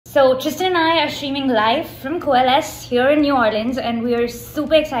So Tristan and I are streaming live from Coalesce here in New Orleans, and we are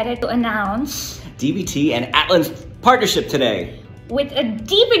super excited to announce dbt and Atlan's partnership today, with a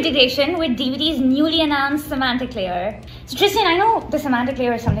deep integration with dbt's newly announced Semantic Layer. So Tristan, I know the Semantic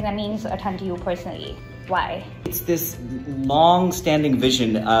Layer is something that means a ton to you personally. Why? It's this long-standing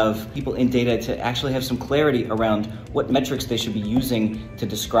vision of people in data to actually have some clarity around what metrics they should be using to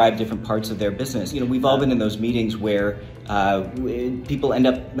describe different parts of their business. You know, we've all been in those meetings where people end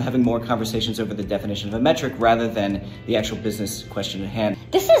up having more conversations over the definition of a metric rather than the actual business question at hand.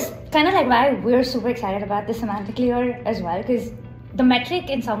 This is kind of like why we're super excited about the Semantic Layer as well, because the metric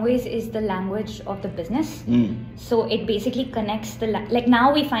in some ways is the language of the business. So it basically connects like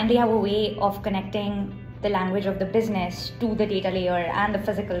now we finally have a way of connecting the language of the business to the data layer and the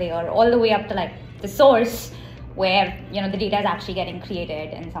physical layer, all the way up to like the source where, you know, the data is actually getting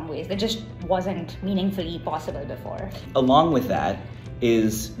created in some ways that just wasn't meaningfully possible before. Along with that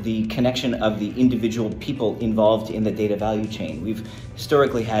is the connection of the individual people involved in the data value chain. We've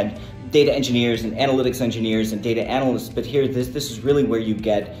historically had data engineers and analytics engineers and data analysts, but here this is really where you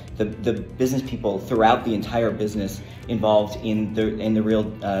get the business people throughout the entire business involved in the real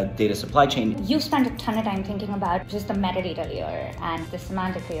data supply chain. You spent a ton of time thinking about just the metadata layer and the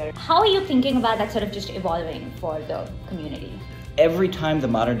semantic layer. How are you thinking about that sort of just evolving for the community? Every time the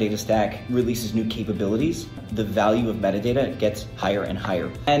modern data stack releases new capabilities, the value of metadata gets higher and higher.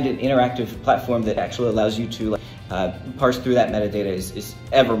 And an interactive platform that actually allows you to parse through that metadata is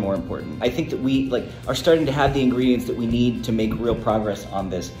ever more important. I think that we are starting to have the ingredients that we need to make real progress on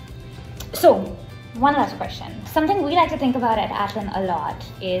this. So, one last question. Something we like to think about at Atlan a lot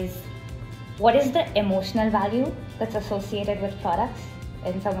is, what is the emotional value that's associated with products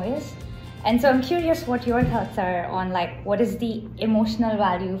in some ways? And so I'm curious what your thoughts are on what is the emotional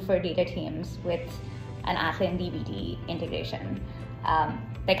value for data teams with an Atlan dbt integration.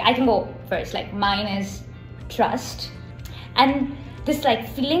 I can go first. Mine is trust, and this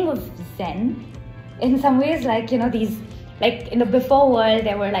feeling of zen in some ways. These in the before world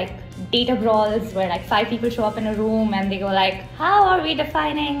there were data brawls where 5 people show up in a room and they go how are we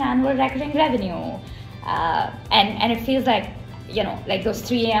defining annual recurring revenue, and it feels those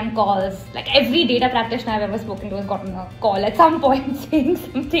 3 a.m. calls. Every data practitioner I've ever spoken to has gotten a call at some point saying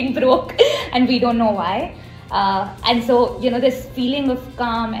something broke and we don't know why. And so, this feeling of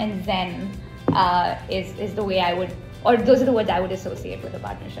calm and zen is the way I would, or those are the words I would associate with a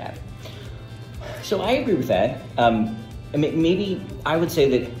partnership. So I agree with that. Maybe I would say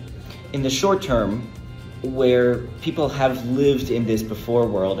that in the short term, where people have lived in this before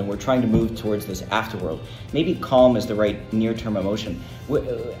world and we're trying to move towards this after world, maybe calm is the right near-term emotion.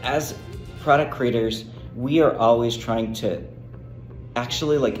 As product creators, we are always trying to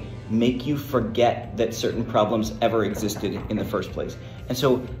actually make you forget that certain problems ever existed in the first place. And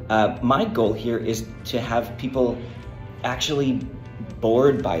so my goal here is to have people actually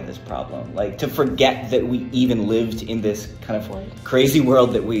bored by this problem, to forget that we even lived in this kind of crazy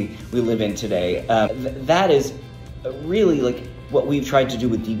world that we live in today. That is really what we've tried to do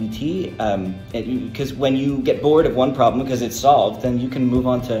with dbt, because when you get bored of one problem because it's solved, then you can move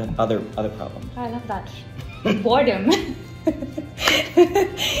on to other problems. I love that. Boredom.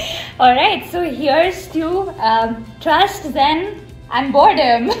 All right, so here's to trust, zen, and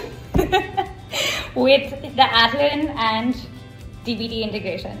boredom with the Atlan and dbt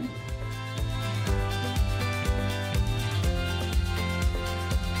integration.